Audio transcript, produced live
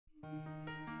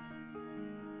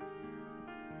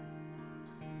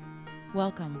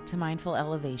Welcome to Mindful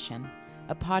Elevation,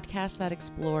 a podcast that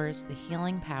explores the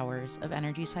healing powers of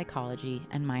energy psychology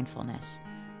and mindfulness.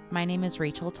 My name is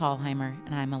Rachel Thalheimer,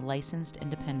 and I'm a licensed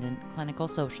independent clinical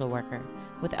social worker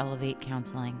with Elevate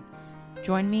Counseling.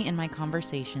 Join me in my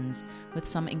conversations with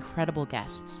some incredible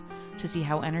guests to see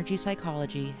how energy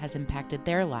psychology has impacted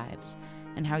their lives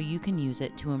and how you can use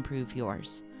it to improve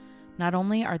yours. Not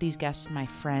only are these guests my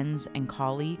friends and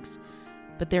colleagues,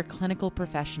 but they're clinical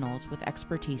professionals with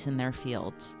expertise in their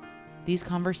fields. These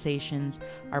conversations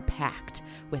are packed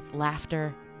with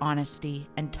laughter, honesty,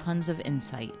 and tons of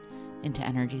insight into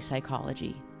energy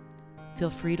psychology.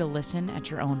 Feel free to listen at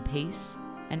your own pace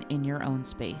and in your own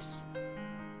space.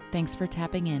 Thanks for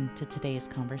tapping in to today's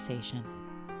conversation.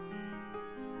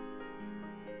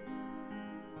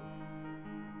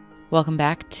 Welcome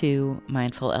back to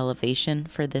Mindful Elevation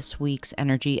for this week's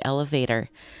Energy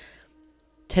Elevator.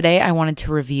 Today, I wanted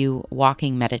to review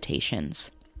walking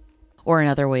meditations, or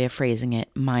another way of phrasing it,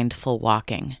 mindful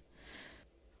walking.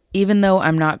 Even though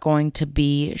I'm not going to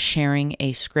be sharing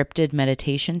a scripted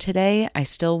meditation today, I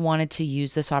still wanted to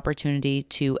use this opportunity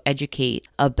to educate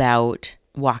about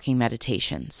walking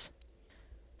meditations.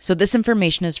 So this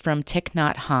information is from Thich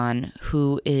Naht Hanh,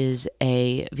 who is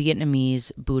a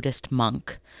Vietnamese Buddhist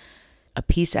monk, a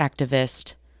peace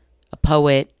activist, a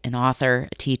poet, an author,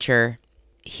 a teacher.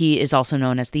 He is also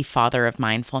known as the father of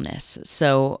mindfulness,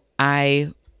 so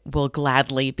I will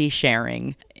gladly be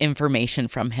sharing information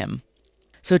from him.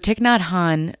 So Thich Nhat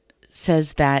Hanh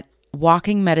says that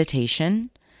walking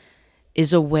meditation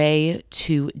is a way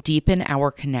to deepen our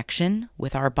connection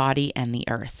with our body and the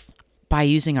earth. By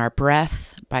using our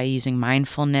breath, by using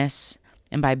mindfulness,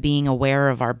 and by being aware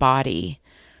of our body,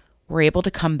 we're able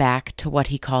to come back to what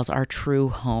he calls our true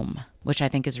home, which I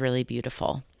think is really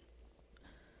beautiful.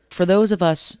 For those of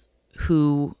us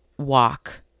who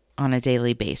walk on a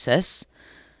daily basis,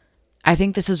 I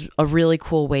think this is a really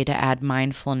cool way to add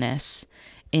mindfulness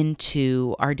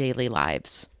into our daily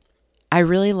lives. I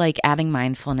really like adding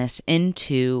mindfulness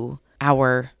into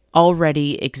our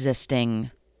already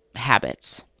existing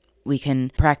habits. We can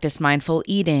practice mindful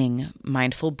eating,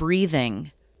 mindful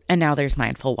breathing, and now there's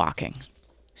mindful walking.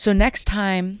 So next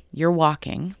time you're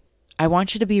walking, I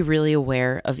want you to be really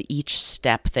aware of each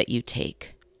step that you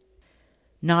take.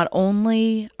 Not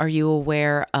only are you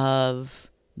aware of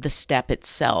the step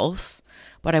itself,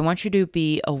 but I want you to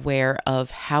be aware of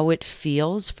how it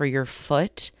feels for your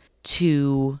foot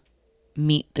to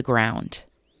meet the ground.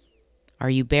 Are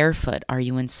you barefoot? Are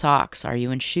you in socks? Are you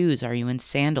in shoes? Are you in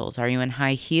sandals? Are you in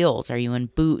high heels? Are you in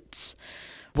boots?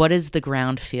 What does the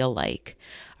ground feel like?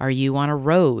 Are you on a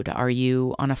road? Are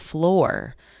you on a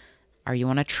floor? Are you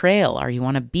on a trail? Are you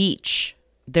on a beach?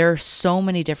 There are so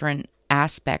many different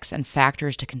aspects and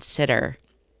factors to consider,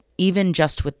 even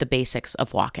just with the basics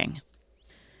of walking.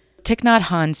 Thich Nhat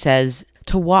Hanh says,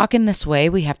 to walk in this way,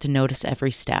 we have to notice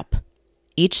every step.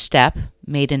 Each step,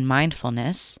 made in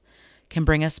mindfulness, can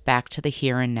bring us back to the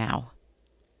here and now.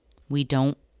 We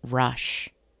don't rush.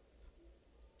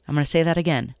 I'm going to say that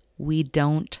again. We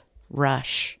don't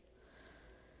rush.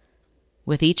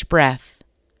 With each breath,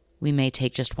 we may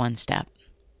take just one step.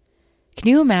 Can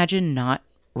you imagine not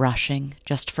rushing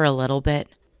just for a little bit?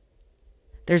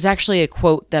 There's actually a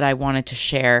quote that I wanted to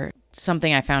share,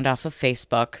 something I found off of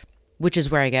Facebook, which is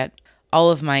where I get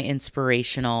all of my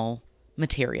inspirational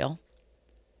material.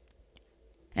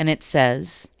 And it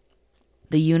says,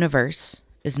 "The universe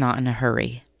is not in a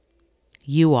hurry.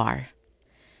 You are.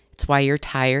 It's why you're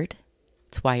tired.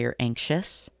 It's why you're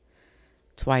anxious.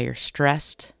 It's why you're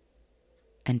stressed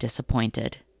and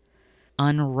disappointed.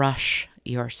 Unrush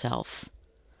yourself."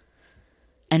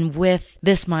 And with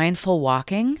this mindful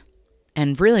walking,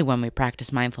 and really when we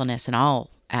practice mindfulness in all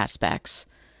aspects,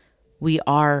 we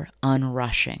are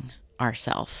unrushing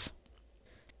ourselves.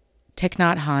 Thich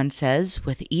Nhat Hanh says,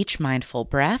 with each mindful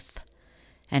breath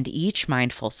and each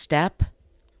mindful step,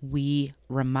 we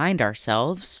remind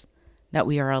ourselves that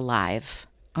we are alive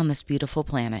on this beautiful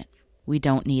planet. We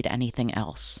don't need anything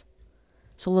else.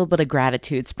 So a little bit of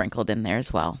gratitude sprinkled in there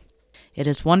as well. It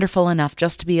is wonderful enough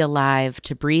just to be alive,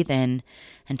 to breathe in,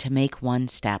 and to make one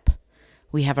step.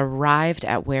 We have arrived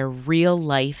at where real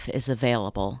life is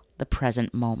available, the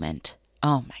present moment.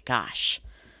 Oh my gosh.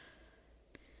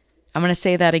 I'm going to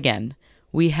say that again.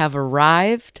 We have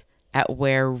arrived at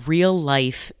where real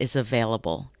life is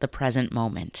available, the present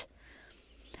moment.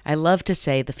 I love to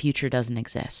say the future doesn't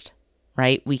exist,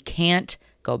 right? We can't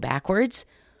go backwards.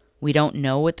 We don't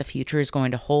know what the future is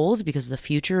going to hold because the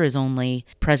future is only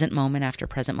present moment after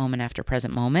present moment after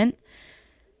present moment.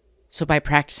 So by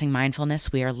practicing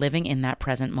mindfulness, we are living in that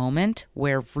present moment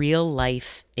where real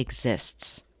life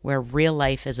exists, where real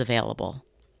life is available.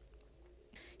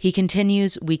 He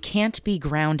continues, we can't be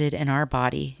grounded in our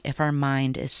body if our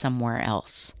mind is somewhere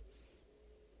else,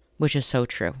 which is so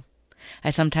true. I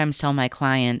sometimes tell my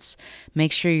clients,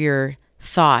 make sure your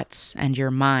thoughts and your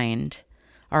mind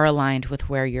are aligned with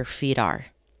where your feet are.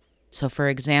 So for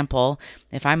example,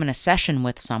 if I'm in a session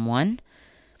with someone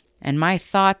and my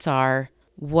thoughts are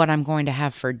what I'm going to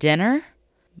have for dinner,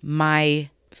 my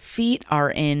feet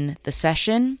are in the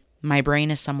session, my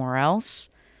brain is somewhere else,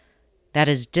 that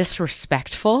is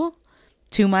disrespectful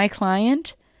to my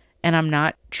client, and I'm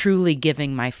not truly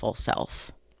giving my full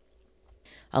self.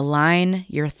 Align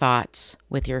your thoughts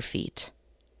with your feet.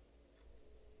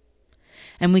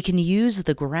 And we can use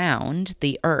the ground,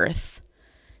 the earth,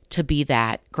 to be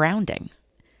that grounding.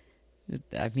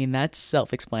 I mean, that's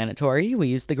self-explanatory. We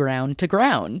use the ground to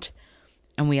ground,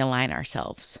 and we align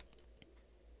ourselves.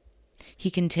 He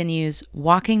continues,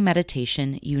 walking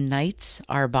meditation unites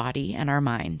our body and our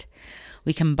mind.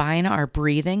 We combine our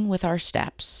breathing with our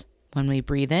steps. When we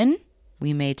breathe in,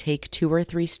 we may take 2 or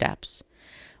 3 steps.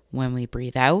 When we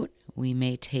breathe out, we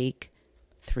may take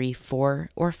 3,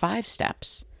 4, or 5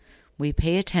 steps. We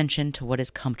pay attention to what is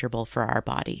comfortable for our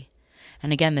body.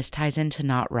 And again, this ties into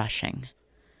not rushing.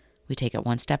 We take it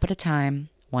 1 step at a time,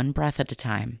 1 breath at a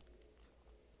time.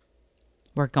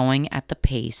 We're going at the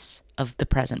pace of the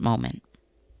present moment.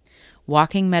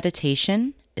 Walking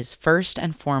meditation is first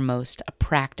and foremost a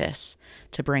practice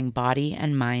to bring body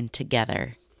and mind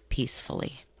together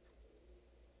peacefully.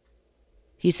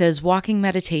 He says walking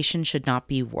meditation should not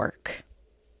be work.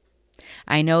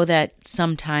 I know that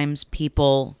sometimes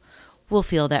people will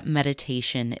feel that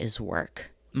meditation is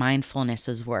work, mindfulness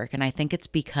is work, and I think it's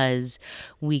because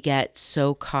we get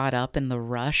so caught up in the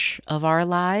rush of our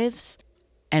lives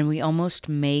and we almost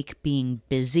make being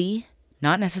busy,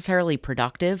 not necessarily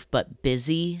productive, but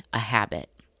busy, a habit.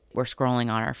 We're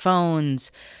scrolling on our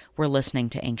phones, we're listening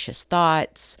to anxious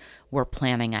thoughts, we're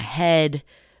planning ahead,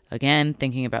 again,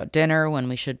 thinking about dinner when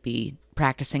we should be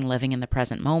practicing living in the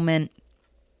present moment.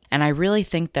 And I really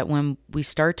think that when we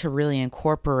start to really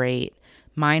incorporate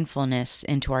mindfulness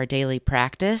into our daily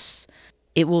practice,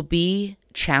 it will be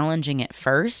challenging at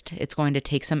first. It's going to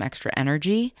take some extra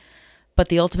energy, but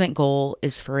the ultimate goal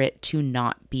is for it to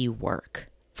not be work,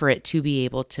 for it to be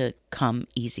able to come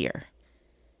easier.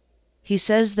 He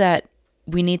says that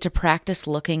we need to practice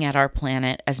looking at our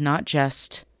planet as not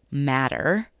just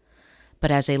matter,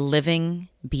 but as a living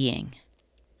being,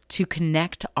 to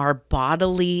connect our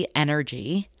bodily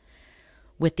energy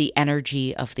with the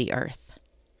energy of the earth.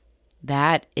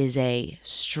 That is a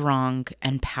strong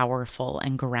and powerful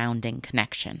and grounding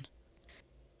connection.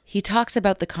 He talks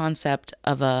about the concept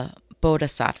of a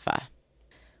bodhisattva,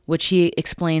 which he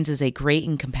explains is a great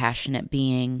and compassionate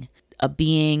being, a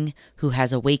being who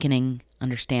has awakening,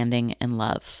 understanding, and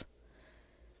love.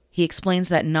 He explains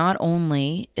that not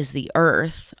only is the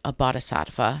earth a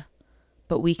bodhisattva,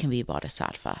 but we can be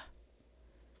bodhisattva.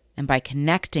 And by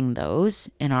connecting those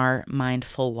in our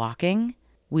mindful walking,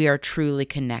 we are truly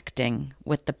connecting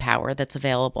with the power that's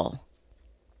available.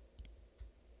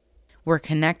 We're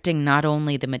connecting not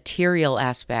only the material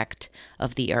aspect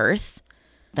of the earth,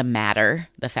 the matter,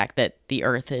 the fact that the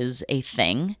earth is a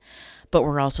thing, but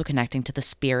we're also connecting to the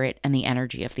spirit and the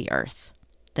energy of the earth,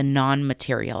 the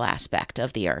non-material aspect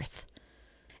of the earth.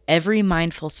 Every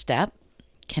mindful step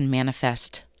can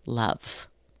manifest love.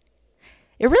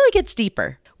 It really gets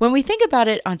deeper. When we think about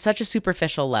it on such a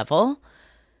superficial level,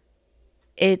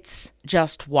 it's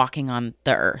just walking on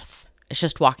the earth. It's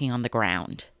just walking on the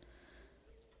ground.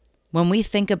 When we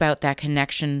think about that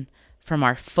connection from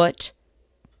our foot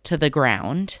to the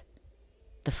ground,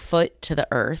 the foot to the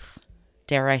earth,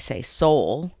 dare I say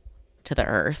soul to the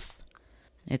earth,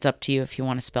 it's up to you if you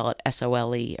want to spell it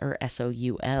S-O-L-E or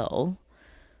S-O-U-L,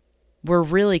 we're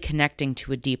really connecting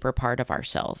to a deeper part of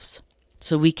ourselves.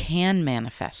 So we can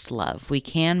manifest love. We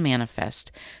can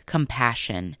manifest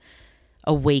compassion,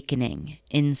 awakening,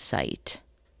 insight.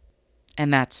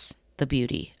 And that's the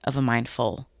beauty of a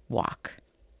mindful walk.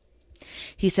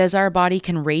 He says our body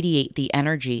can radiate the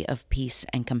energy of peace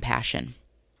and compassion.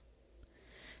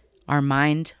 Our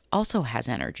mind also has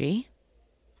energy,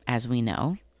 as we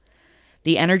know.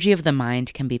 The energy of the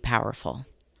mind can be powerful.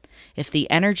 If the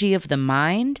energy of the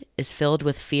mind is filled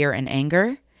with fear and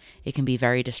anger, it can be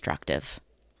very destructive.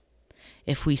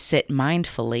 If we sit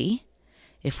mindfully,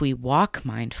 if we walk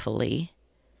mindfully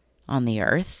on the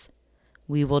earth,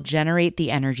 we will generate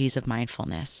the energies of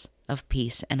mindfulness, of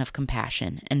peace, and of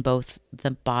compassion in both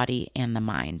the body and the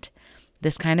mind.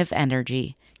 This kind of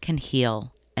energy can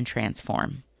heal and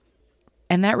transform.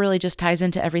 And that really just ties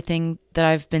into everything that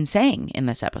I've been saying in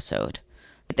this episode,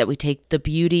 that we take the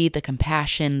beauty, the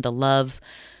compassion, the love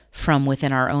from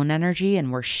within our own energy,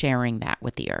 and we're sharing that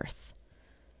with the earth.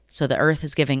 So the earth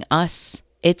is giving us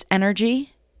its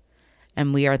energy,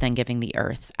 and we are then giving the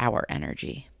earth our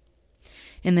energy.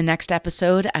 In the next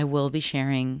episode, I will be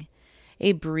sharing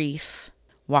a brief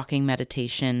walking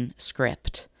meditation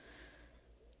script.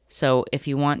 So if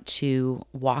you want to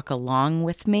walk along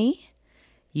with me,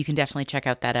 you can definitely check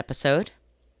out that episode.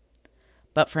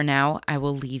 But for now, I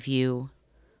will leave you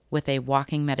with a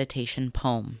walking meditation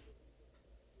poem.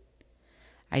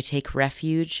 I take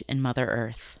refuge in Mother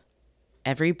Earth.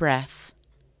 Every breath,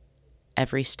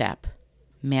 every step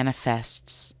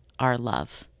manifests our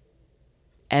love.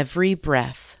 Every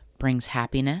breath brings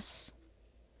happiness.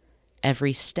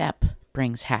 Every step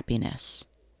brings happiness.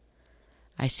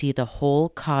 I see the whole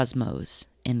cosmos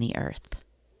in the earth.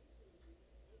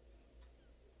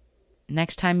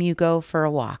 Next time you go for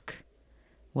a walk,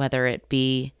 whether it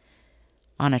be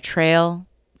on a trail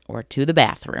or to the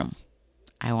bathroom,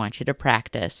 I want you to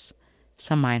practice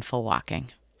some mindful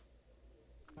walking.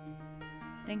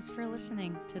 Thanks for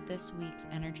listening to this week's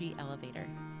Energy Elevator.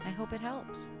 I hope it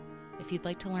helps. If you'd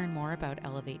like to learn more about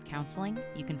Elevate Counseling,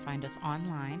 you can find us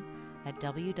online at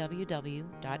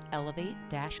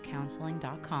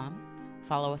www.elevate-counseling.com.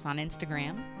 Follow us on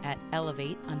Instagram at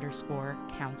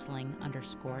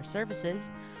elevate_counseling_services,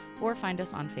 or find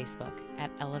us on Facebook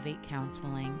at Elevate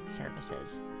Counseling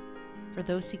Services. For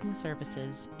those seeking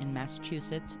services in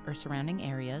Massachusetts or surrounding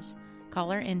areas,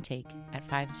 call our intake at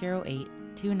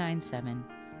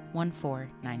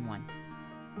 508-297-1491.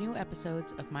 New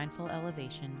episodes of Mindful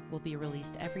Elevation will be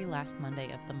released every last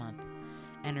Monday of the month.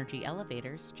 Energy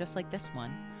Elevators, just like this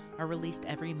one, are released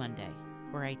every Monday,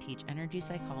 where I teach energy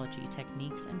psychology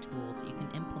techniques and tools you can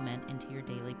implement into your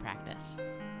daily practice.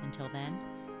 Until then,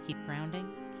 keep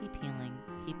grounding, keep healing,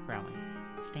 keep growing.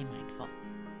 Stay mindful.